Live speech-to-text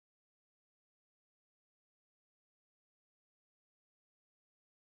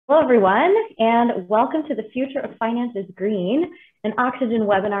everyone, and welcome to the Future of Finance is Green, an Oxygen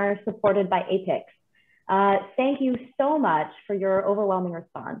webinar supported by APIX. Thank you so much for your overwhelming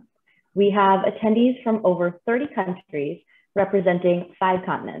response. We have attendees from over 30 countries representing 5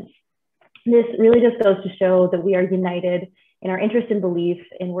 continents. This really just goes to show that we are united in our interest and belief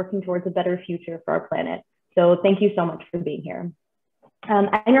in working towards a better future for our planet. So thank you so much for being here.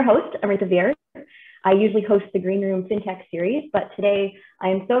 I'm your host, Amrita Vir. I usually host the Green Room FinTech series, but today I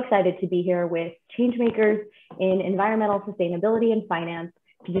am so excited to be here with changemakers in environmental sustainability and finance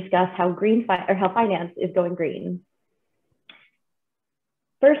to discuss how finance is going green.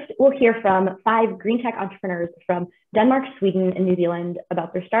 First, we'll hear from 5 green tech entrepreneurs from Denmark, Sweden, and New Zealand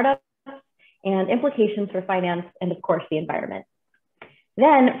about their startups and implications for finance and, of course, the environment.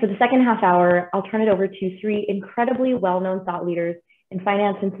 Then, for the second half hour, I'll turn it over to 3 incredibly well-known thought leaders in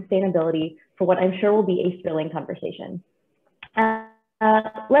finance and sustainability for what I'm sure will be a thrilling conversation.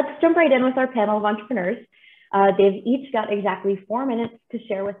 Let's jump right in with our panel of entrepreneurs. They've each got exactly 4 minutes to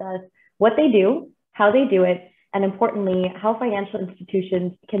share with us what they do, how they do it, and importantly, how financial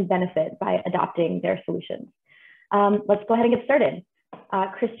institutions can benefit by adopting their solutions. Let's go ahead and get started.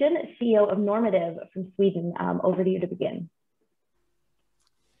 Kristian, CEO of Normative from Sweden, over to you to begin.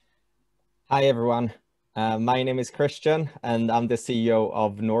 Hi, everyone. My name is Kristian, and I'm the CEO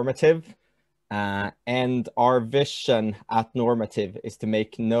of Normative. And our vision at Normative is to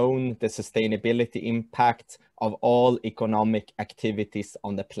make known the sustainability impact of all economic activities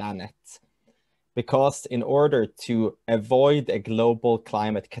on the planet. Because in order to avoid a global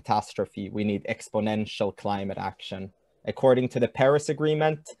climate catastrophe, we need exponential climate action. According to the Paris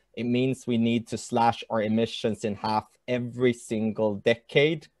Agreement, it means we need to slash our emissions in half every single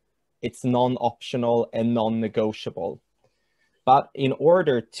decade. It's non-optional and non-negotiable. But in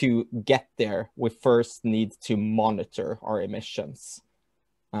order to get there, we first need to monitor our emissions.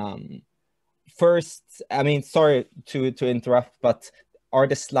 First, sorry to interrupt, but are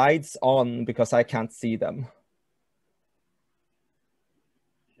the slides on? Because I can't see them.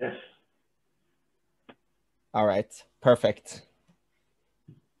 Yes. All right, perfect.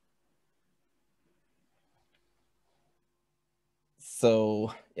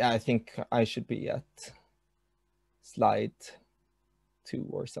 So yeah, I think I should be at slide 2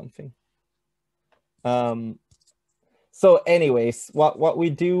 or something. So anyways, what we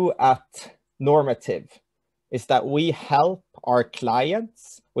do at Normative is that we help our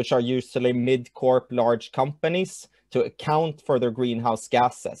clients, which are usually mid-corp large companies, to account for their greenhouse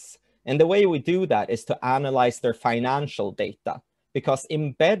gases. And the way we do that is to analyze their financial data, because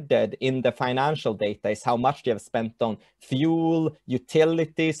embedded in the financial data is how much they have spent on fuel,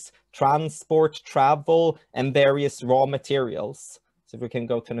 utilities, transport, travel, and various raw materials. So if we can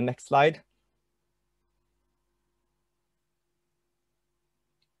go to the next slide.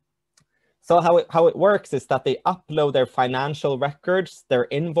 So how it works is that they upload their financial records, their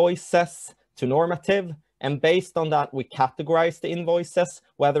invoices to Normative, and based on that, we categorize the invoices,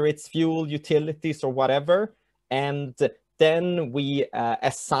 whether it's fuel, utilities, or whatever, and then we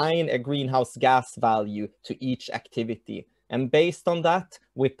assign a greenhouse gas value to each activity. And based on that,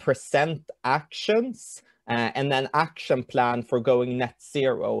 we present actions and an action plan for going net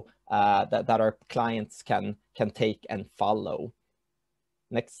zero that our clients can take and follow.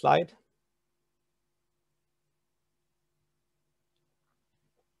 Next slide.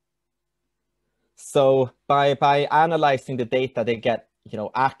 So by analyzing the data, they get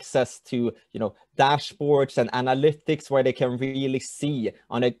access to dashboards and analytics where they can really see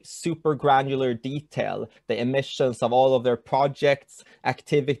on a super granular detail the emissions of all of their projects,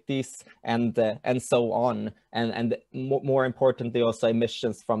 activities, and so on, and more importantly also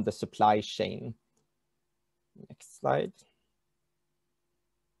emissions from the supply chain. Next slide.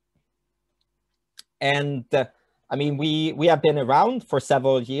 And we have been around for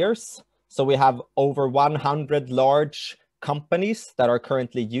several years, so we have over 100 large companies that are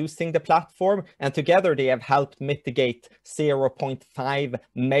currently using the platform, and together they have helped mitigate 0.5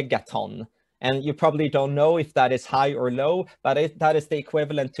 megaton. And you probably don't know if that is high or low, but that is the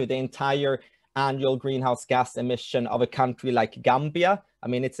equivalent to the entire annual greenhouse gas emission of a country like Gambia.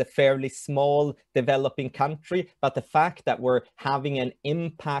 It's a fairly small developing country, but the fact that we're having an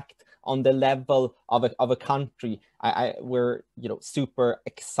impact on the level of a country, we're super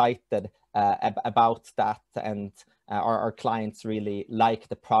excited about that, and our clients really like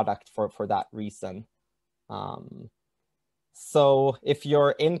the product for that reason. So if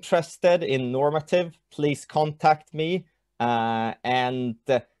you're interested in Normative, please contact me. Yeah,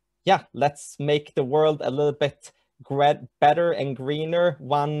 let's make the world a little bit better and greener,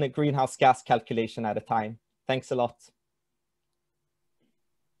 one greenhouse gas calculation at a time. Thanks a lot.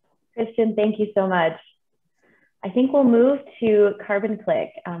 Kristian, thank you so much. I think we'll move to CarbonClick.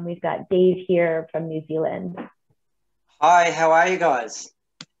 We've got Dave here from New Zealand. Hi, how are you guys?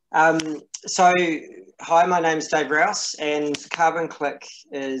 Hi, my name's Dave Rouse, and CarbonClick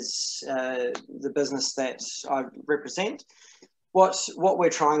is the business that I represent. What we're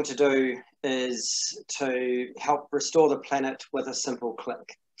trying to do is to help restore the planet with a simple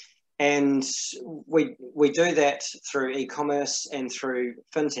click. And we do that through e-commerce and through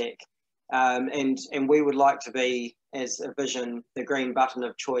FinTech. And we would like to be, as a vision, the green button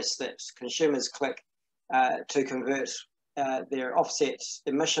of choice that consumers click to convert their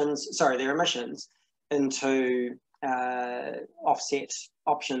emissions into offset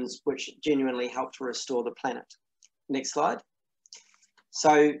options which genuinely help to restore the planet. Next slide.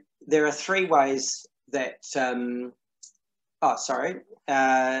 So there are three ways that, there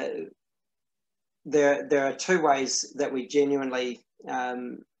are two ways that we genuinely,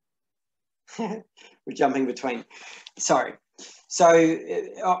 we're jumping between, sorry. So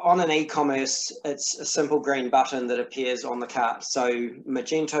on an e-commerce, it's a simple green button that appears on the cart. So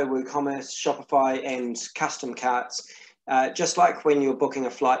Magento, WooCommerce, Shopify, and custom carts. Just like when you're booking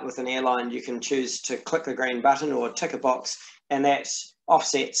a flight with an airline, you can choose to click the green button or tick a box, and that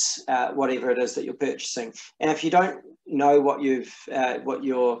offsets whatever it is that you're purchasing. And if you don't know what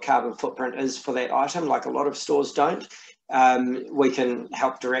your carbon footprint is for that item, like a lot of stores don't, we can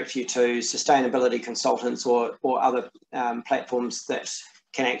help direct you to sustainability consultants or other platforms that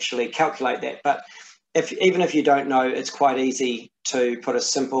can actually calculate that. But even if you don't know, it's quite easy to put a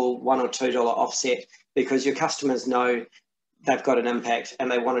simple $1 or $2 offset, because your customers know they've got an impact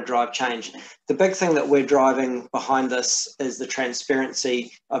and they want to drive change. The big thing that we're driving behind this is the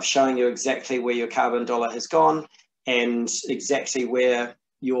transparency of showing you exactly where your carbon dollar has gone and exactly where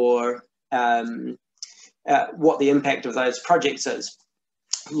your what the impact of those projects is.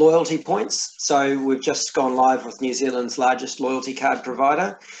 Loyalty points. So we've just gone live with New Zealand's largest loyalty card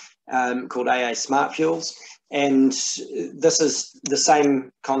provider called AA Smart Fuels. And this is the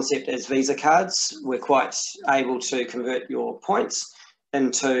same concept as Visa cards. We're quite able to convert your points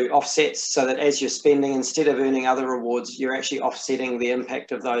into offsets so that as you're spending, instead of earning other rewards, you're actually offsetting the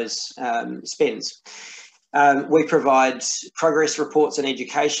impact of those spends. We provide progress reports and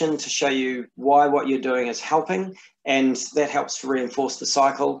education to show you why what you're doing is helping, and that helps to reinforce the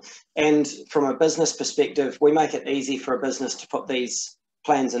cycle. And from a business perspective, we make it easy for a business to put these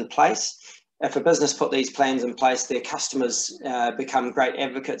plans in place. If a business put these plans in place, their customers become great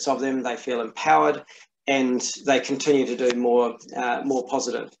advocates of them, they feel empowered, and they continue to do more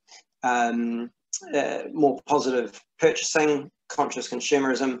positive purchasing, conscious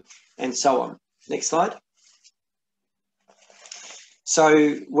consumerism, and so on. Next slide.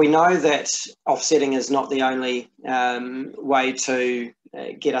 So we know that offsetting is not the only way to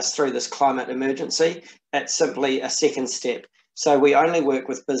get us through this climate emergency. It's simply a second step. So we only work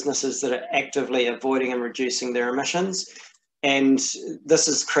with businesses that are actively avoiding and reducing their emissions. And this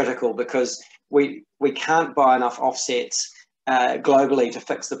is critical because we can't buy enough offsets globally to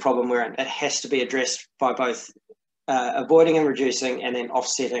fix the problem we're in. It has to be addressed by both avoiding and reducing, and then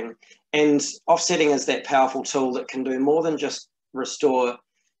offsetting. And offsetting is that powerful tool that can do more than just restore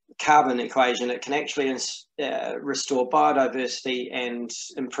carbon equation. It can actually restore biodiversity and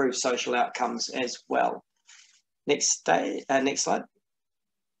improve social outcomes as well. Next slide.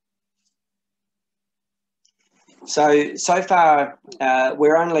 So far,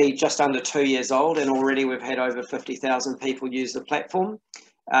 we're only just under 2 years old, and already we've had over 50,000 people use the platform.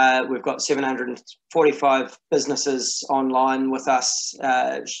 We've got 745 businesses online with us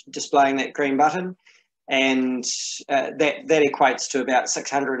displaying that green button, and that equates to about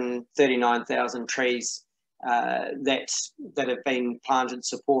 639,000 trees that have been planted,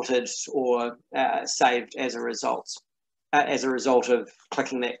 supported, or saved as a result of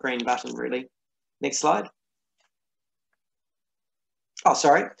clicking that green button, really. Next slide. Oh,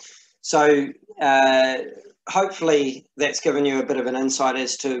 sorry. So hopefully that's given you a bit of an insight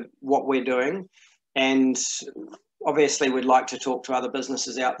as to what we're doing. And obviously we'd like to talk to other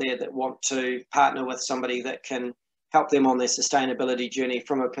businesses out there that want to partner with somebody that can help them on their sustainability journey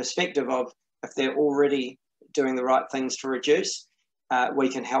from a perspective of, if they're already doing the right things to reduce, we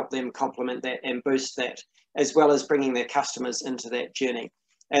can help them complement that and boost that, as well as bringing their customers into that journey.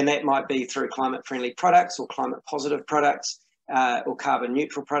 And that might be through climate-friendly products or climate-positive products or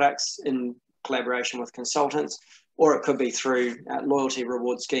carbon-neutral products in collaboration with consultants, or it could be through loyalty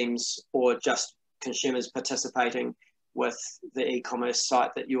reward schemes or just consumers participating with the e-commerce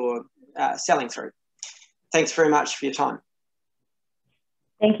site that you're selling through. Thanks very much for your time.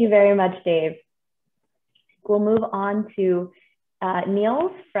 Thank you very much, Dave. We'll move on to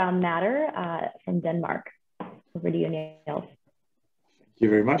Niels from Matter from Denmark. Over to you, Niels. Thank you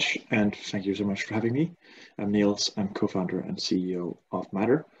very much, and thank you so much for having me. I'm Niels, I'm co-founder and CEO of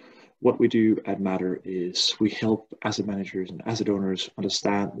Matter. What we do at Matter is we help asset managers and asset owners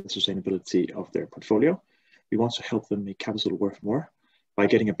understand the sustainability of their portfolio. We want to help them make capital worth more by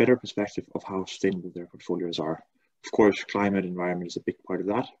getting a better perspective of how sustainable their portfolios are. Of course, climate environment is a big part of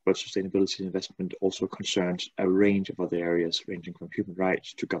that, but sustainability investment also concerns a range of other areas ranging from human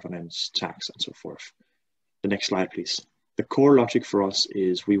rights to governance, tax, and so forth. The next slide, please. The core logic for us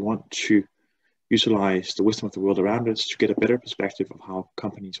is we want to utilize the wisdom of the world around us to get a better perspective of how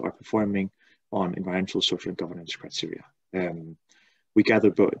companies are performing on environmental, social, and governance criteria. We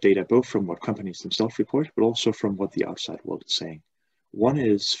gather data both from what companies themselves report, but also from what the outside world is saying. One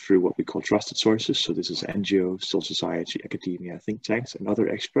is through what we call trusted sources. So this is NGOs, civil society, academia, think tanks, and other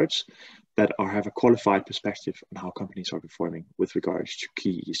experts that have a qualified perspective on how companies are performing with regards to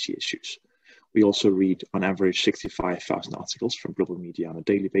key ESG issues. We also read on average 65,000 articles from global media on a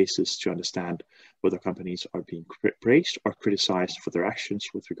daily basis to understand whether companies are being praised or criticized for their actions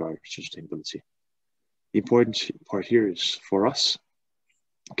with regard to sustainability. The important part here is for us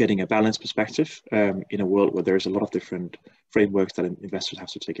getting a balanced perspective in a world where there's a lot of different frameworks that investors have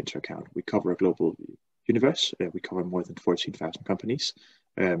to take into account. We cover a global universe. We cover more than 14,000 companies,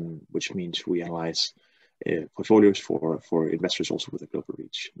 which means we analyze portfolios for investors also with a global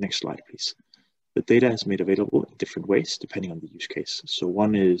reach. Next slide, please. The data is made available in different ways depending on the use case. So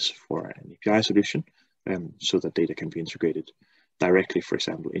one is for an API solution, so that data can be integrated directly, for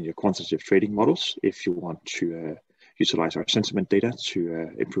example, in your quantitative trading models if you want to utilize our sentiment data to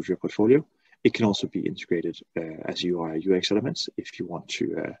improve your portfolio. It can also be integrated as UI UX elements if you want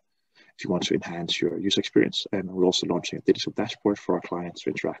to enhance your user experience. And we're also launching a digital dashboard for our clients to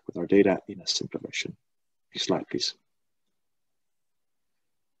interact with our data in a simpler version. Next slide, please.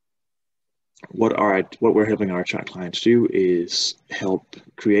 What we're helping our clients do is help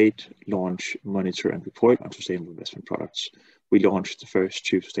create, launch, monitor, and report on sustainable investment products. We launched the first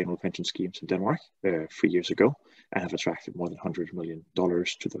 2 sustainable pension schemes in Denmark 3 years ago and have attracted more than $100 million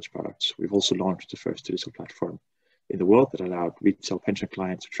to those products. We've also launched the first digital platform in the world that allowed retail pension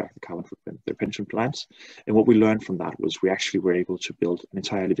clients to track the carbon footprint of their pension plans. And what we learned from that was we actually were able to build an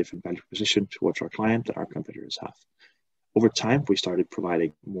entirely different value proposition towards our client that our competitors have. Over time, we started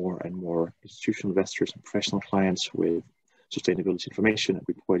providing more and more institutional investors and professional clients with sustainability information and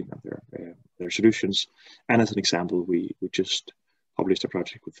reporting of their solutions. And as an example, we just published a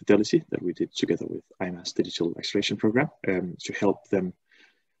project with Fidelity that we did together with IMA's Digital Acceleration Program to help them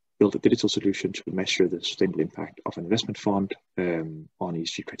build a digital solution to measure the sustainable impact of an investment fund on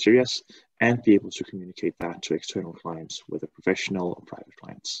ESG criteria and be able to communicate that to external clients, whether professional or private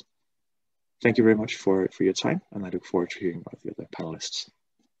clients. Thank you very much for your time, and I look forward to hearing about the other panelists.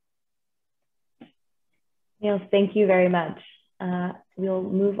 Niels, thank you very much. We'll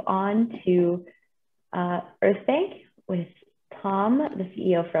move on to Earthbanc with Tom, the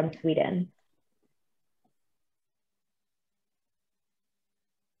CEO from Sweden.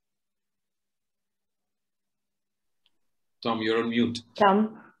 Tom, you're on mute.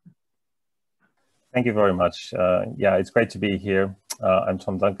 Tom. Thank you very much. Yeah, it's great to be here. I'm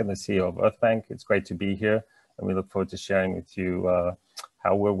Tom Duncan, the CEO of Earthbanc. It's great to be here, and we look forward to sharing with you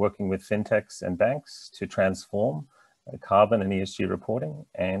how we're working with fintechs and banks to transform carbon and ESG reporting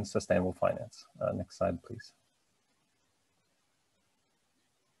and sustainable finance. Next slide, please.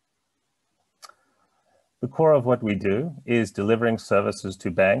 The core of what we do is delivering services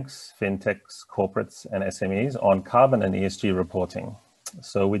to banks, fintechs, corporates, and SMEs on carbon and ESG reporting.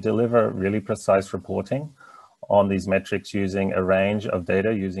 So we deliver really precise reporting on these metrics using a range of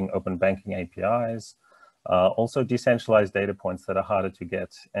data using open banking APIs, also decentralized data points that are harder to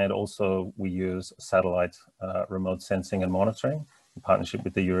get. And also we use satellite remote sensing and monitoring in partnership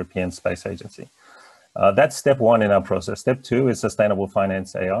with the European Space Agency. That's step one in our process. Step two is Sustainable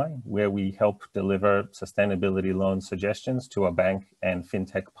Finance AI, where we help deliver sustainability loan suggestions to our bank and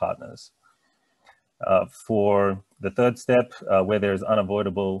fintech partners. For the third step, where there's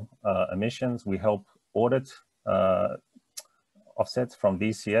unavoidable emissions, we help audit offsets from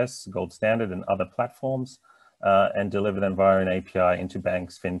VCS, Gold Standard, and other platforms, and deliver them via an API into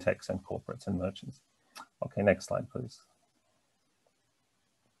banks, fintechs, and corporates and merchants. Okay, next slide, please.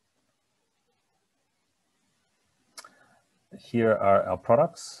 Here are our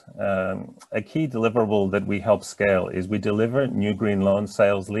products. A key deliverable that we help scale is we deliver new green loan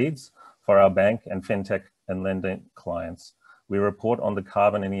sales leads for our bank and fintech and lending clients. We report on the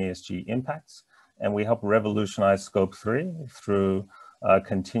carbon and ESG impacts, and we help revolutionize Scope 3 through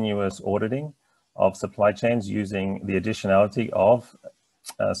continuous auditing of supply chains using the additionality of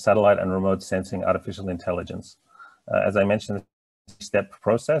satellite and remote sensing artificial intelligence. As I mentioned, step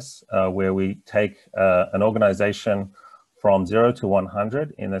process where we take an organization from 0 to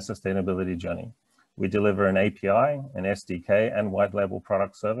 100 in their sustainability journey. We deliver an API, an SDK, and white label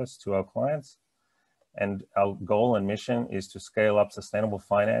product service to our clients. And our goal and mission is to scale up sustainable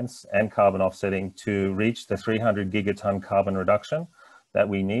finance and carbon offsetting to reach the 300 gigaton carbon reduction that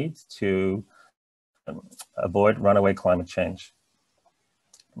we need to avoid runaway climate change.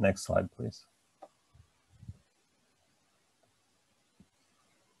 Next slide, please.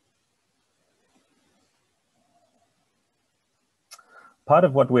 Part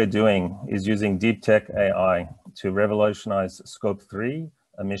of what we're doing is using deep tech AI to revolutionize Scope 3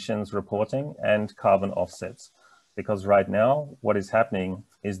 emissions reporting and carbon offsets. Because right now, what is happening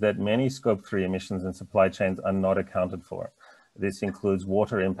is that many Scope 3 emissions in supply chains are not accounted for. This includes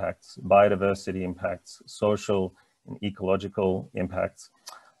water impacts, biodiversity impacts, social and ecological impacts.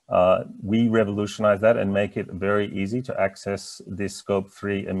 We revolutionize that and make it very easy to access this Scope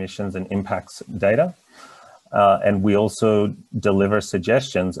 3 emissions and impacts data. And we also deliver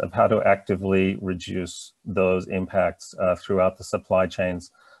suggestions of how to actively reduce those impacts throughout the supply chains,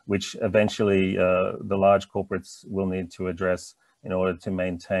 which eventually the large corporates will need to address in order to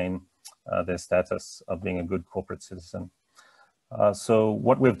maintain their status of being a good corporate citizen. So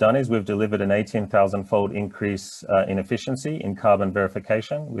what we've done is we've delivered an 18,000-fold increase in efficiency in carbon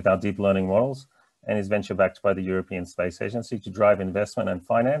verification with our deep learning models, and is venture backed by the European Space Agency to drive investment and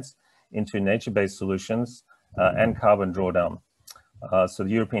finance into nature-based solutions and carbon drawdown. So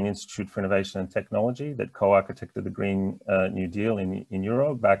the European Institute for Innovation and Technology that co-architected the Green New Deal in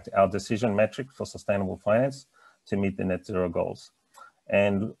Europe backed our decision metric for sustainable finance to meet the net zero goals.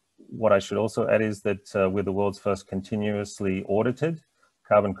 And what I should also add is that we're the world's first continuously audited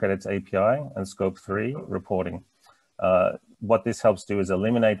carbon credits API and Scope 3 reporting. What this helps do is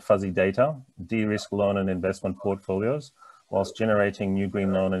eliminate fuzzy data, de-risk loan and investment portfolios, whilst generating new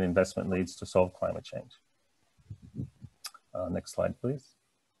green loan and investment leads to solve climate change. Next slide, please.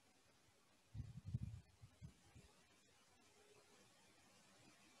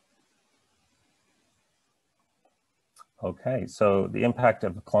 Okay, so the impact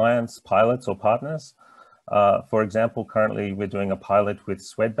of clients, pilots, or partners. For example, currently we're doing a pilot with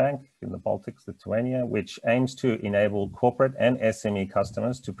Swedbank in the Baltics, Lithuania, which aims to enable corporate and SME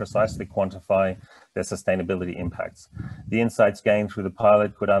customers to precisely quantify their sustainability impacts. The insights gained through the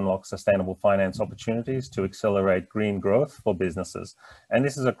pilot could unlock sustainable finance opportunities to accelerate green growth for businesses. And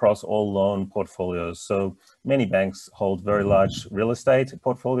this is across all loan portfolios. So many banks hold very large real estate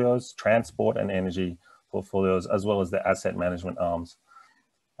portfolios, transport and energy portfolios, as well as the asset management arms.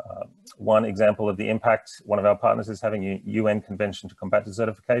 One example of the impact one of our partners is having a UN Convention to Combat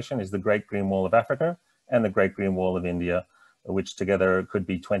Desertification is the Great Green Wall of Africa and the Great Green Wall of India, which together could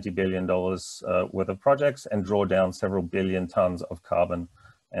be $20 billion worth of projects and draw down several billion tons of carbon.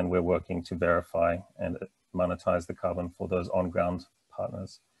 And we're working to verify and monetize the carbon for those on-ground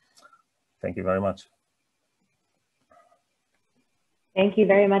partners. Thank you very much. Thank you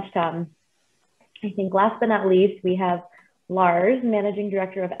very much, Tom. I think last but not least, we have Lars, Managing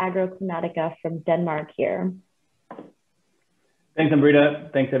Director of Agroclimatica from Denmark here. Thanks, Amrita.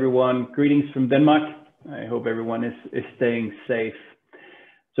 Thanks, everyone. Greetings from Denmark. I hope everyone is staying safe.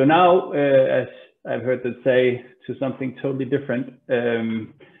 So now, as I've heard them say, to something totally different.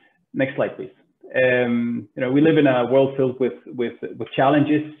 Next slide, please. You know, we live in a world filled with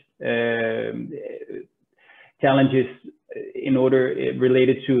challenges. Challenges in order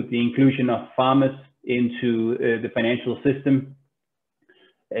related to the inclusion of farmers into the financial system,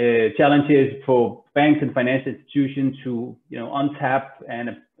 challenges for banks and financial institutions to untap and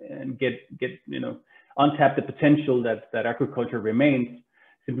get untap the potential that agriculture remains,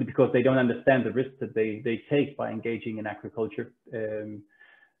 simply because they don't understand the risks that they take by engaging in agriculture.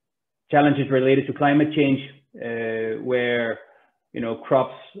 Challenges related to climate change, where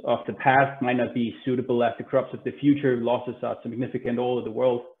crops of the past might not be suitable as the crops of the future. Losses are significant all over the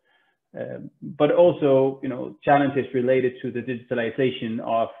world. But also, challenges related to the digitalization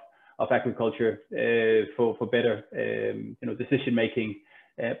of agriculture for better, decision making,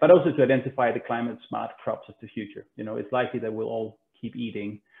 but also to identify the climate smart crops of the future. It's likely that we'll all keep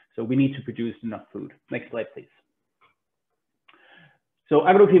eating, so we need to produce enough food. Next slide, please. So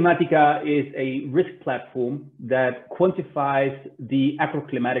Agroclimatica is a risk platform that quantifies the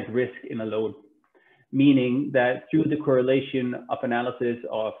agroclimatic risk in a loan, meaning that through the correlation of analysis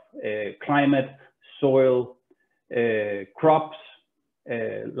of climate, soil, crops,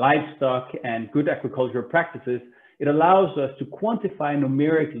 livestock, and good agricultural practices, it allows us to quantify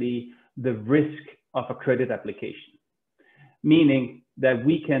numerically the risk of a credit application, meaning that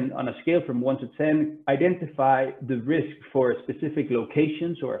we can, on a scale from 1 to 10, identify the risk for a specific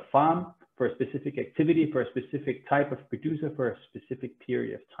locations or a farm, for a specific activity, for a specific type of producer, for a specific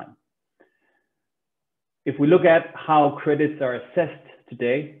period of time. If we look at how credits are assessed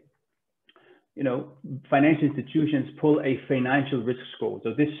today, you know, financial institutions pull a financial risk score.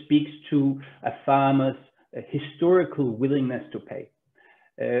 So this speaks to a farmer's historical willingness to pay.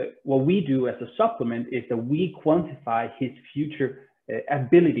 What we do as a supplement is that we quantify his future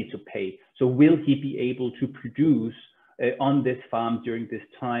ability to pay. So will he be able to produce on this farm during this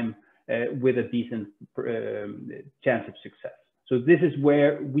time with a decent chance of success? So this is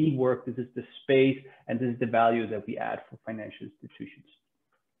where we work, this is the space, and this is the value that we add for financial institutions.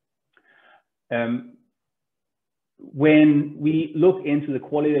 When we look into the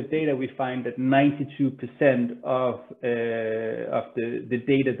quality of data, we find that 92% of the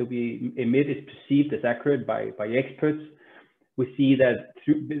data that we emit is perceived as accurate by experts. We see that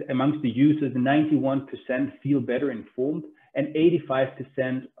amongst the users, 91% feel better informed, and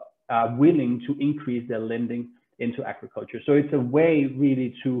 85% are willing to increase their lending into agriculture. So it's a way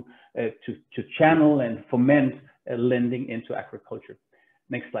really to channel and foment lending into agriculture.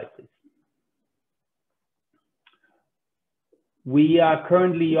 Next slide, please. We are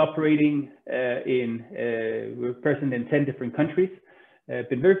currently operating we're present in 10 different countries.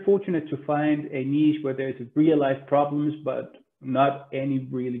 Been very fortunate to find a niche where there's realized problems, but not any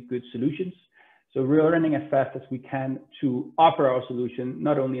really good solutions. So we're running as fast as we can to offer our solution,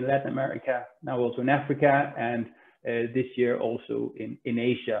 not only in Latin America, now also in Africa, and this year also in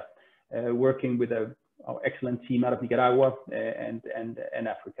Asia, working with our excellent team out of Nicaragua and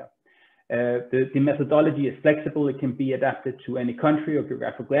Africa. The methodology is flexible. It can be adapted to any country or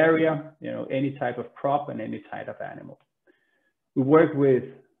geographical area, you know, any type of crop and any type of animal. We work with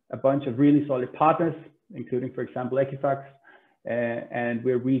a bunch of really solid partners, including, for example, Equifax, and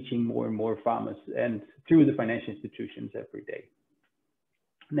we're reaching more and more farmers and through the financial institutions every day.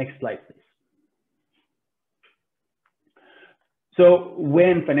 Next slide, please. So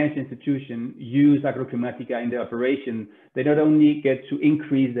when financial institutions use Agroclimatica in their operation, they not only get to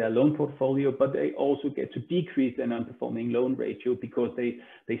increase their loan portfolio, but they also get to decrease their non-performing loan ratio because they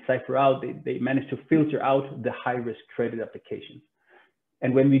cipher out, they manage to filter out the high-risk credit applications.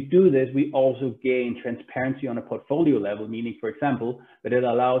 And when we do this, we also gain transparency on a portfolio level, meaning, for example, that it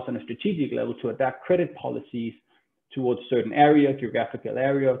allows on a strategic level to adapt credit policies towards certain area, geographical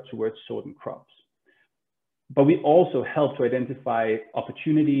area, towards certain crops. But we also help to identify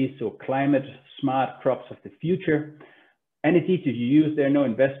opportunities, so climate smart crops of the future. And it's easy to use, there are no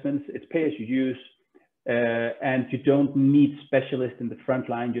investments, it's pay as you use, and you don't need specialists in the front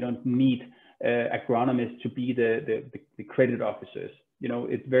line, you don't need agronomists to be the credit officers. You know,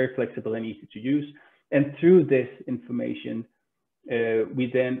 it's very flexible and easy to use. And through this information,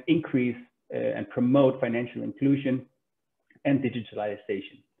 we then increase and promote financial inclusion and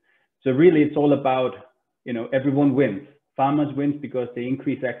digitalization. So really it's all about, you know, everyone wins. Farmers wins because they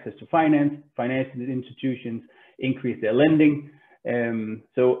increase access to finance, financial institutions increase their lending.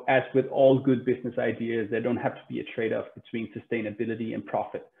 So as with all good business ideas, there don't have to be a trade-off between sustainability and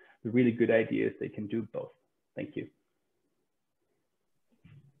profit. The really good ideas, they can do both. Thank you.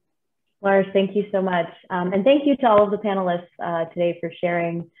 Lars, thank you so much. And thank you to all of the panelists today for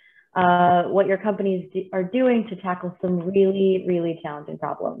sharing what your companies are doing to tackle some really, really challenging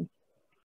problems.